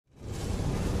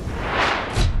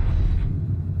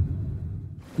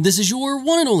This is your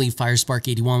one and only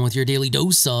FireSpark81 with your daily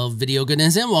dose of video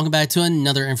goodness, and welcome back to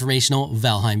another informational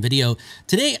Valheim video.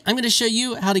 Today, I'm going to show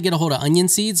you how to get a hold of onion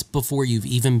seeds before you've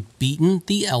even beaten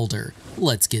the Elder.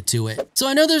 Let's get to it. So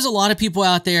I know there's a lot of people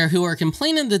out there who are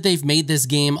complaining that they've made this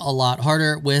game a lot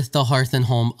harder with the Hearth and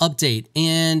Home update,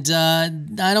 and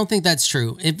I don't think that's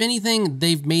true. If anything,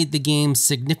 they've made the game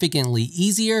significantly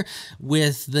easier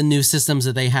with the new systems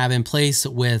that they have in place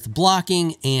with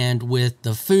blocking and with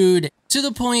the food, to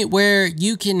the point where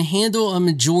you can handle a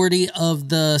majority of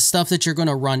the stuff that you're going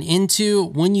to run into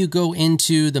when you go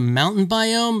into the mountain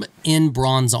biome in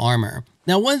bronze armor.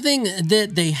 Now, one thing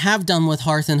that they have done with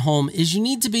Hearth and Home is you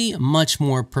need to be much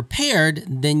more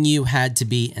prepared than you had to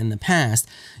be in the past.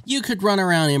 You could run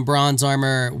around in bronze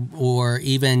armor or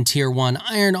even tier 1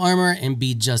 iron armor and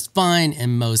be just fine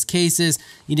in most cases.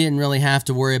 You didn't really have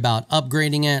to worry about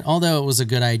upgrading it, although it was a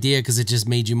good idea because it just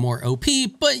made you more OP,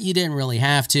 but you didn't really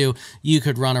have to. You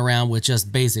could run around with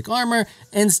just basic armor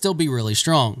and still be really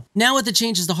strong. Now with the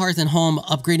changes to Hearth and Home,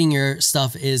 upgrading your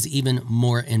stuff is even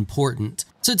more important.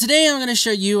 So today I'm going to show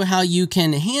you how you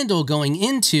can handle going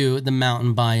into the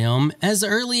mountain biome as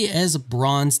early as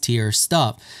bronze tier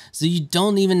stuff. So you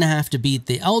don't even have to beat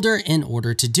the Elder in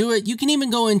order to do it. You can even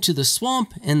go into the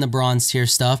swamp in the bronze tier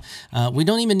stuff. We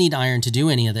don't even need iron to do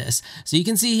any of this. So you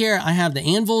can see here I have the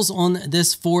anvils on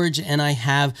this forge and I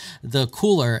have the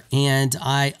cooler, and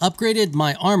I upgraded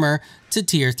my armor to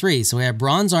tier 3. So we have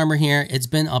bronze armor here. It's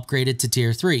been upgraded to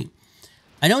tier 3.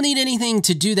 I don't need anything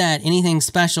to do that, anything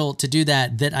special to do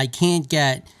that I can't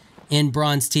get in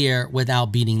bronze tier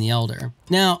without beating the Elder.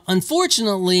 Now,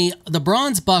 unfortunately, the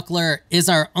bronze buckler is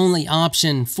our only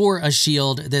option for a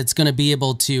shield that's going to be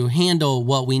able to handle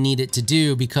what we need it to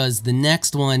do, because the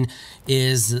next one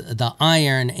is the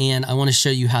iron, and I want to show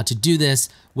you how to do this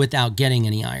without getting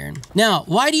any iron. Now,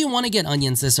 why do you want to get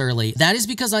onions this early? That is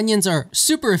because onions are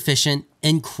super efficient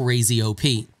and crazy OP.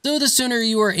 So the sooner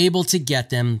you are able to get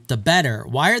them, the better.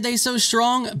 Why are they so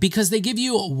strong? Because they give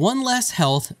you 1 less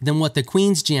health than what the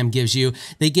𝐴𝐸ⴜ𝐻𝐸 gives you.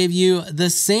 They give you the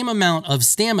same amount of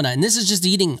stamina, and this is just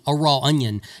eating a raw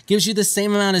onion. Gives you the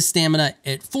same amount of stamina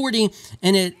at 40,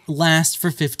 and it lasts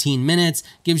for 15 minutes,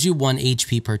 gives you 1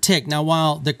 HP per tick. Now,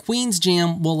 while the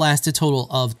𝐴𝐸ⴜ𝐻𝐸 will last a total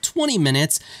of 20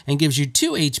 minutes and gives you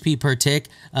 2 HP per tick,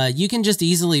 you can just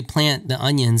easily plant the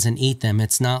onions and eat them.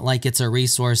 It's not like it's a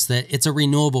resource it's a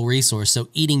renewable resource, so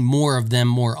eating more of them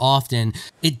more often,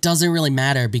 it doesn't really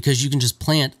matter because you can just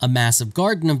plant a massive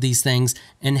garden of these things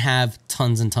and have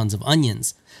tons and tons of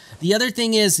onions. The other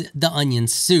thing is the onion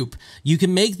soup. You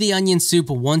can make the onion soup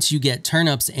once you get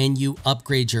turnips and you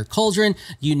upgrade your cauldron.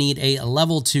 You need a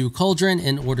level 2 cauldron.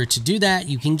 In order to do that,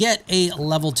 you can get a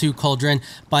level 2 cauldron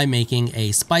by making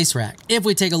a spice rack. If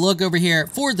we take a look over here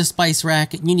for the spice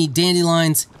rack, you need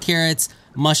dandelions, carrots,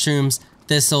 mushrooms,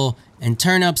 thistle, and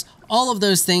turnips. All of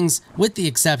those things, with the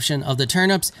exception of the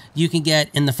turnips, you can get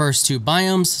in the first 2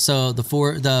 biomes, so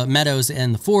the meadows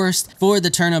and the forest. For the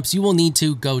turnips, you will need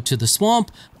to go to the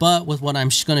swamp, but with what I'm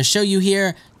going to show you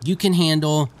here, you can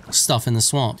handle stuff in the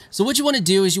swamp. So what you want to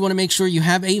do is you want to make sure you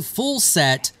have a full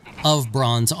set of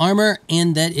bronze armor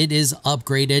and that it is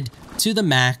upgraded to the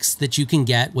max that you can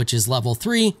get, which is level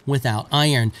 3 without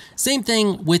iron. Same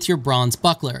thing with your bronze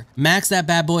buckler. Max that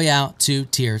bad boy out to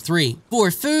tier 3.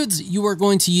 For foods, you are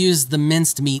going to use the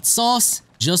minced meat sauce,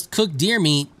 just cooked deer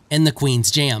meat, and the Queen's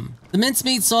Jam. The minced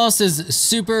meat sauce is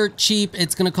super cheap.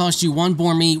 It's going to cost you 1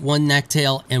 boar meat, 1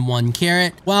 necktail, and 1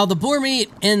 carrot. While the boar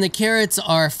meat and the carrots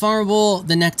are farmable,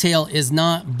 the necktail is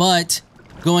not, but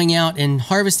going out and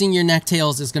harvesting your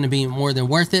necktails is going to be more than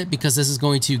worth it, because this is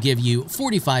going to give you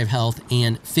 45 health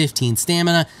and 15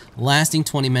 stamina, lasting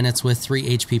 20 minutes with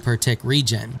 3 HP per tick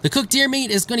regen. The cooked deer meat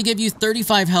is going to give you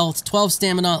 35 health, 12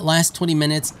 stamina, last 20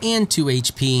 minutes, and 2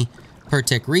 HP per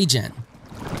tick regen.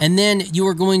 And then you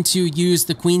are going to use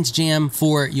the Queen's Jam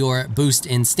for your boost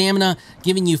in stamina,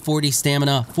 giving you 40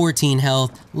 stamina, 14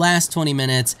 health, last 20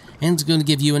 minutes, and it's going to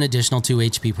give you an additional 2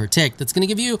 HP per tick. That's going to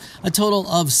give you a total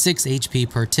of 6 HP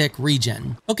per tick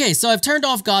regen. Okay, so I've turned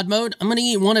off God mode. I'm going to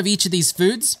eat one of each of these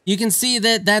foods. You can see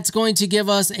that that's going to give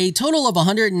us a total of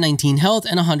 119 health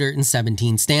and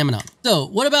 117 stamina. So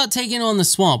what about taking on the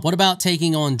swamp? What about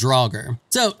taking on Draugr?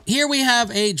 So here we have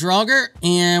a Draugr,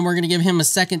 and we're going to give him a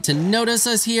second to notice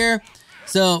us here.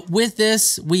 So with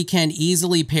this, we can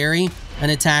easily parry an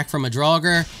attack from a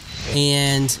Draugr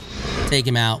and take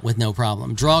him out with no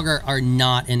problem. Draugr are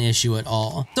not an issue at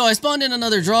all. So I spawned in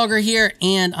another Draugr here,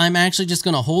 and I'm actually just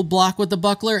going to hold block with the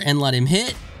buckler and let him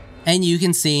hit. And you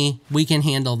can see we can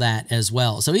handle that as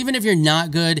well. So even if you're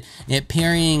not good at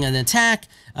parrying an attack,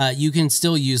 you can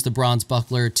still use the bronze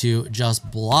buckler to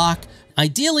just block.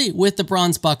 Ideally, with the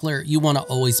bronze buckler, you want to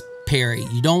always parry.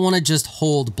 You don't want to just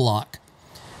hold block.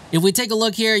 If we take a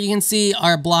look here, you can see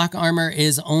our block armor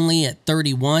is only at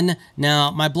 31. Now,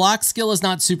 my block skill is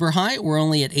not super high. We're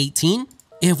only at 18.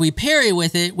 If we parry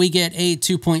with it, we get a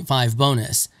 2.5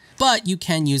 bonus. But you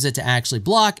can use it to actually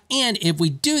block. And if we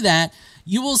do that,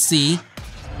 you will see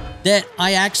that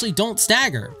I actually don't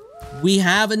stagger. We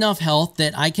have enough health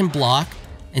that I can block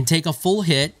and take a full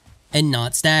hit and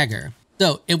not stagger.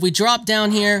 So if we drop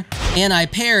down here and I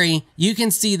parry, you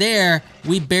can see there,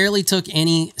 we barely took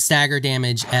any stagger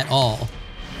damage at all.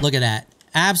 Look at that.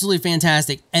 Absolutely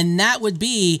fantastic. And that would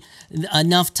be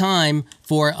enough time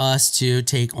for us to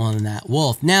take on that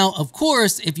wolf. Now, of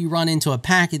course, if you run into a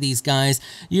pack of these guys,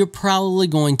 you're probably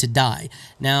going to die.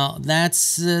 Now,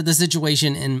 that's the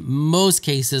situation in most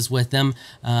cases with them.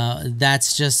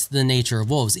 That's just the nature of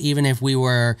wolves. Even if we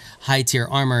were high tier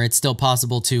armor, it's still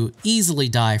possible to easily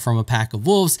die from a pack of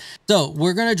wolves. So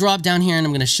we're going to drop down here and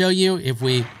I'm going to show you if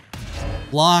we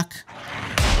block.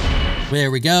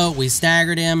 There we go. We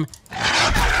staggered him.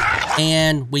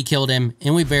 And we killed him,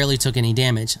 and we barely took any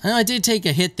damage. Now, I did take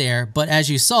a hit there, but as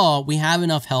you saw, we have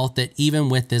enough health that even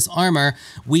with this armor,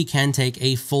 we can take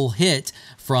a full hit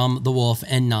from the wolf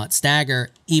and not stagger,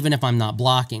 even if I'm not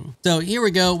blocking. So here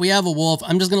we go. We have a wolf.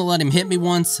 I'm just going to let him hit me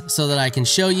once so that I can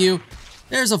show you.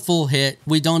 There's a full hit.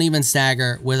 We don't even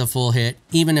stagger with a full hit,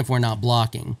 even if we're not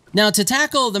blocking. Now, to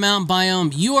tackle the mountain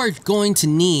biome, you are going to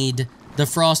need the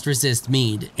frost resist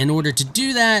mead. In order to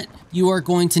do that, you are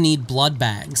going to need blood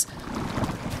bags.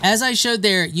 As I showed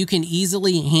there, you can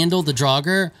easily handle the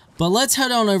Draugr, but let's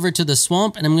head on over to the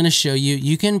swamp and I'm going to show you,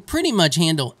 you can pretty much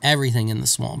handle everything in the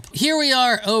swamp. Here we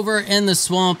are over in the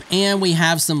swamp and we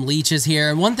have some leeches here.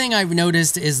 And one thing I've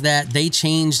noticed is that they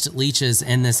changed leeches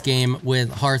in this game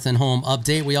with Hearth and Home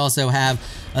update. We also have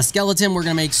a skeleton. We're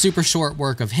going to make super short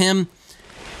work of him.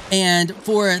 And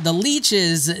for the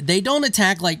leeches, they don't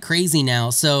attack like crazy now.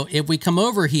 So if we come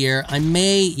over here, I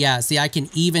may, yeah, see, I can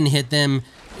even hit them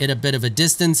at a bit of a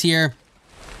distance here.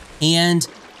 And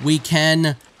we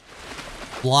can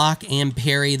block and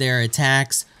parry their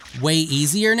attacks way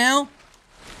easier now.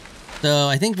 So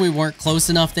I think we weren't close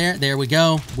enough there. There we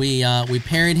go. We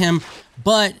parried him.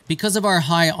 But because of our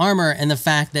high armor and the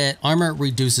fact that armor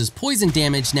reduces poison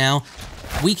damage now,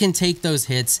 we can take those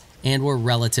hits and we're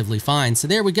relatively fine. So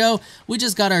there we go. We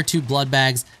just got our 2 blood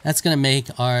bags. That's going to make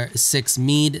our 6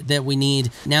 mead that we need.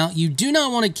 Now, you do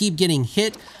not want to keep getting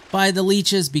hit by the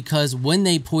leeches because when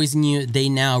they poison you, they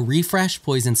now refresh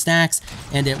poison stacks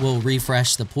and it will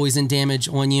refresh the poison damage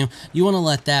on you. You want to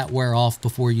let that wear off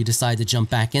before you decide to jump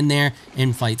back in there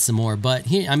and fight some more. But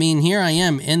here, I mean, here I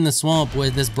am in the swamp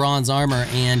with this bronze armor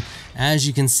and as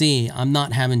you can see, I'm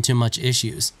not having too much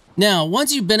issues. Now,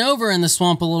 once you've been over in the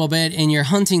swamp a little bit and you're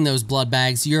hunting those blood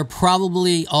bags, you're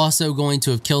probably also going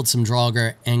to have killed some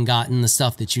Draugr and gotten the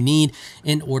stuff that you need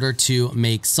in order to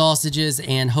make sausages.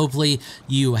 And hopefully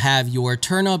you have your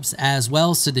turnips as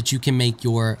well so that you can make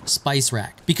your spice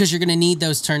rack. Because you're going to need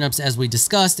those turnips, as we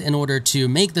discussed, in order to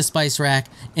make the spice rack,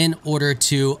 in order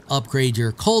to upgrade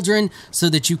your cauldron so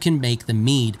that you can make the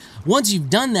mead. Once you've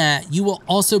done that, you will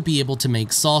also be able to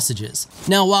make sausages.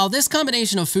 Now, while this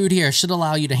combination of food here should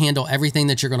allow you to handle everything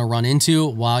that you're going to run into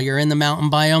while you're in the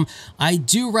mountain biome, I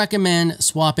do recommend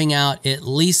swapping out at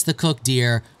least the cooked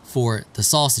deer for the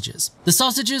sausages. The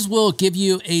sausages will give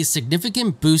you a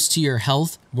significant boost to your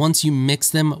health once you mix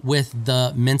them with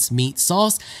the minced meat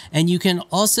sauce, and you can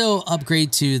also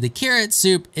upgrade to the carrot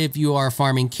soup if you are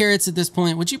farming carrots at this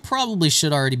point, which you probably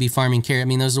should already be farming carrot. I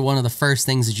mean, those are one of the first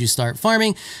things that you start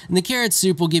farming, and the carrot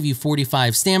soup will give you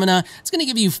 45 stamina. It's going to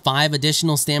give you 5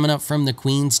 additional stamina from the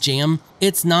Queen's Jam.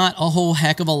 It's not a whole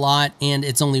heck of a lot, and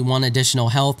it's only 1 additional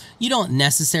health. You don't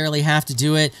necessarily have to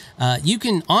do it. You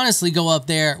can honestly go up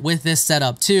there with this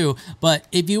setup too, but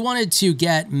if you wanted to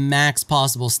get max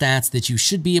possible stats that you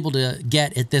should be able to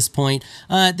get at this point,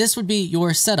 this would be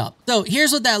your setup. So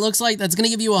here's what that looks like. That's going to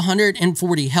give you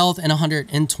 140 health and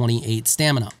 128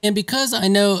 stamina. And because I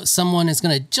know someone is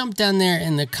going to jump down there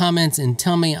in the comments and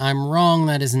tell me I'm wrong,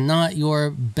 that is not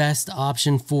your best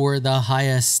option for the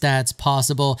highest stats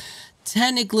possible.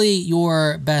 Technically,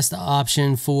 your best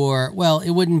option for, well,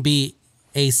 it wouldn't be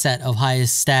a set of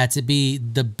highest stats. It'd be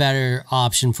the better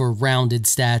option for rounded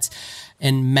stats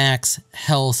and max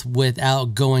health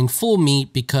without going full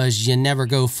meat, because you never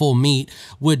go full meat,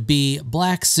 would be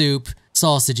black soup,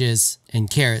 sausages, and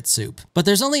carrot soup. But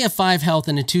there's only a 5 health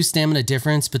and a 2 stamina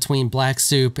difference between black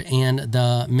soup and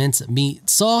the minced meat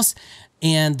sauce.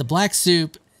 And the black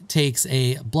soup takes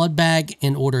a blood bag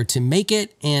in order to make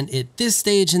it, and at this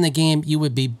stage in the game, you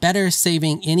would be better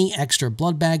saving any extra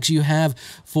blood bags you have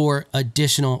for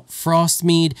additional frost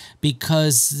mead,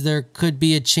 because there could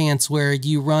be a chance where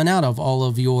you run out of all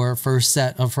of your first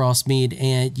set of frost mead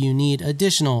and you need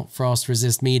additional frost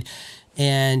resist mead.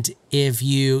 And if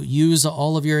you use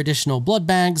all of your additional blood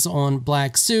bags on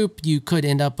black soup, you could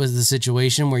end up with a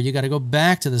situation where you got to go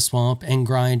back to the swamp and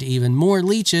grind even more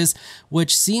leeches,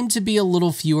 which seem to be a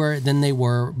little fewer than they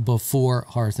were before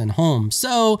Hearth and Home.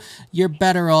 So you're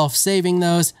better off saving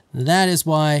those. That is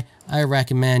why I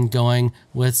recommend going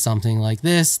with something like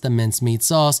this, the mincemeat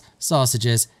sauce,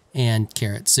 sausages, and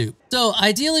carrot soup. So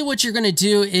ideally what you're going to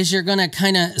do is you're going to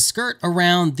kind of skirt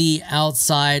around the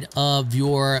outside of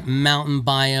your mountain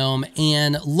biome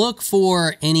and look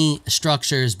for any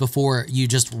structures before you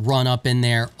just run up in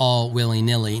there all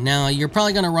willy-nilly. Now you're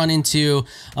probably going to run into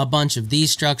a bunch of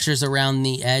these structures around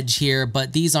the edge here,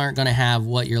 but these aren't going to have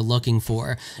what you're looking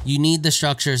for. You need the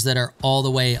structures that are all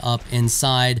the way up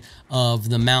inside of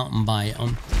the mountain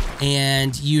biome,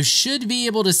 and you should be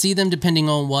able to see them depending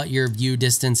on what your view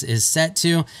distance is set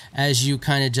to. As you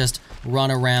kind of just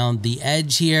run around the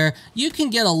edge here, you can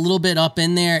get a little bit up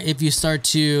in there if you start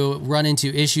to run into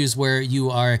issues where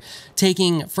you are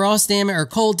taking frost damage or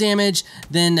cold damage.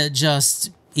 Then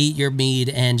just eat your mead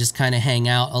and just kind of hang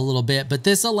out a little bit. But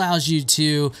this allows you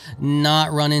to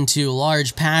not run into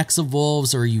large packs of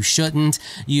wolves, or you shouldn't.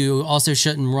 You also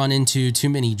shouldn't run into too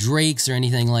many drakes or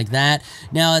anything like that.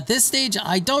 Now at this stage,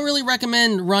 I don't really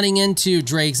recommend running into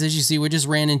drakes. As you see, we just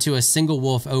ran into a single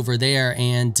wolf over there,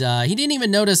 and he didn't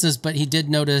even notice us, but he did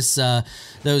notice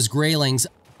those graylings.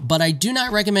 But I do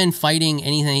not recommend fighting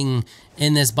anything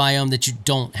in this biome that you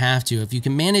don't have to. If you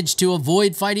can manage to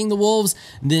avoid fighting the wolves,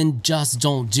 then just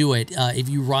don't do it. If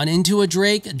you run into a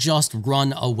drake, just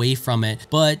run away from it.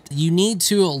 But you need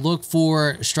to look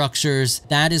for structures.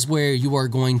 That is where you are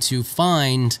going to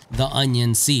find the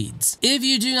onion seeds. If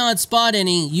you do not spot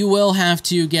any, you will have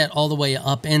to get all the way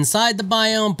up inside the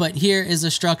biome. But here is a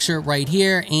structure right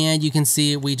here, and you can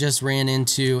see we just ran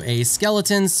into a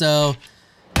skeleton. So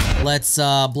let's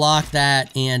block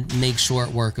that and make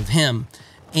short work of him.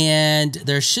 And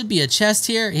there should be a chest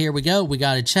here. Here we go. We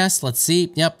got a chest. Let's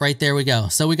see. Yep, right there we go.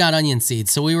 So we got onion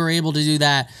seeds. So we were able to do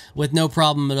that with no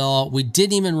problem at all. We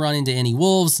didn't even run into any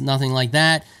wolves, nothing like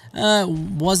that.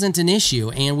 Wasn't an issue,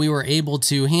 and we were able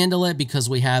to handle it because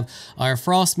we have our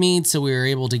frost mead, so we were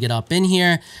able to get up in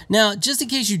here. Now, just in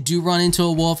case you do run into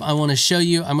a wolf, I want to show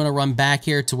you. I'm going to run back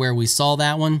here to where we saw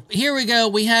that one. Here we go.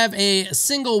 We have a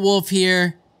single wolf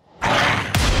here,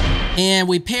 and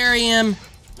we parry him,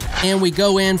 and we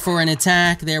go in for an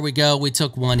attack. There we go. We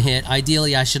took one hit.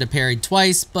 Ideally, I should have parried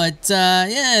twice, but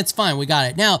yeah, it's fine. We got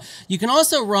it. Now, you can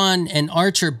also run an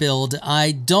archer build.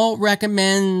 I don't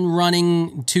recommend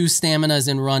running 2 staminas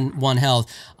and run 1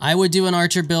 health. I would do an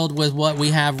archer build with what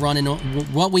we have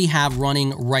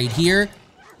running right here.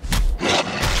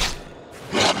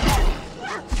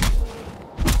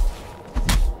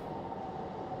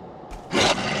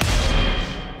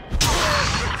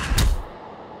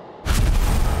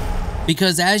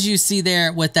 Because as you see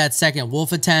there with that second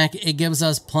wolf attack, it gives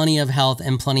us plenty of health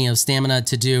and plenty of stamina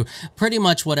to do pretty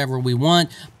much whatever we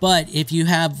want. But if you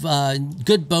have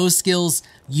good bow skills,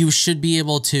 you should be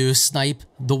able to snipe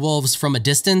the wolves from a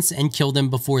distance and kill them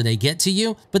before they get to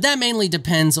you. But that mainly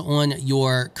depends on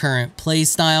your current play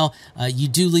style. You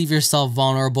do leave yourself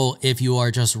vulnerable if you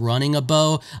are just running a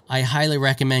bow. I highly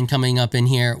recommend coming up in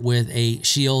here with a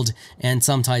shield and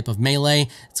some type of melee.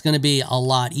 It's going to be a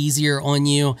lot easier on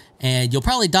you, and you'll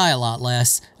probably die a lot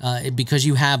less because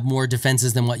you have more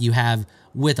defenses than what you have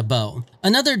with a bow.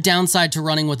 Another downside to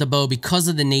running with a bow, because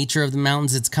of the nature of the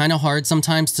mountains, it's kind of hard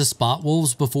sometimes to spot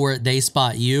wolves before they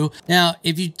spot you. Now,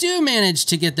 if you do manage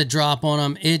to get the drop on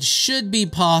them, it should be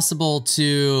possible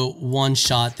to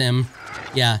one-shot them.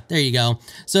 Yeah, there you go.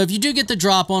 So if you do get the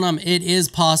drop on them, it is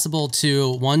possible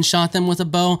to one-shot them with a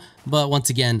bow, but once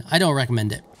again, I don't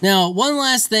recommend it. Now, one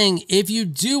last thing, if you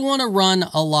do want to run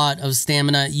a lot of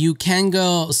stamina, you can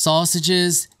go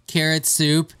sausages, carrot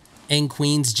soup, and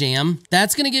Queen's Jam.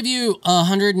 That's going to give you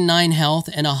 109 health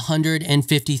and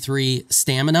 153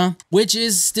 stamina, which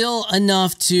is still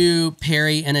enough to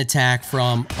parry an attack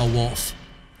from a wolf.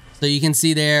 So you can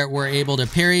see there, we're able to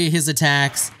parry his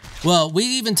attacks. Well, we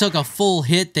even took a full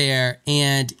hit there,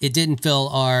 and it didn't fill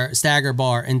our stagger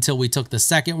bar until we took the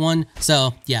second one.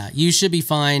 So yeah, you should be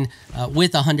fine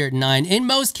with 109. In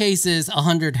most cases,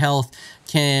 100 health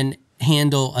can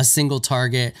handle a single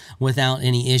target without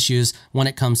any issues when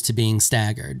it comes to being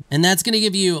staggered. And that's going to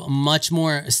give you much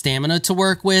more stamina to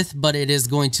work with, but it is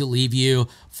going to leave you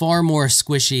far more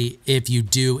squishy if you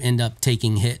do end up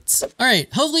taking hits. All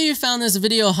right, hopefully you found this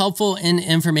video helpful and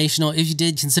informational. If you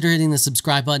did, consider hitting the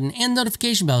subscribe button and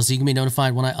notification bell so you can be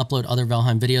notified when I upload other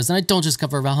Valheim videos. And I don't just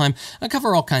cover Valheim, I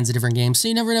cover all kinds of different games, so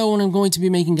you never know when I'm going to be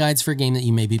making guides for a game that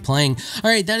you may be playing.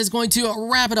 All right, that is going to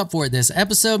wrap it up for this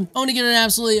episode. I want to give an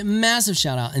absolutely massive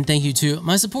shout out and thank you to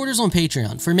my supporters on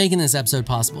Patreon for making this episode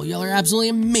possible. Y'all are absolutely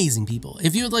amazing people.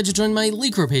 If you would like to join my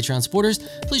Elite Crew Patreon supporters,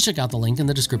 please check out the link in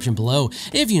the description below.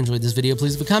 If you enjoyed this video,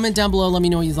 please leave a comment down below. Let me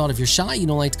know what you thought. If you're shy, you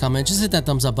don't like to comment, just hit that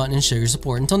thumbs up button and show your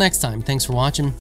support. Until next time, thanks for watching.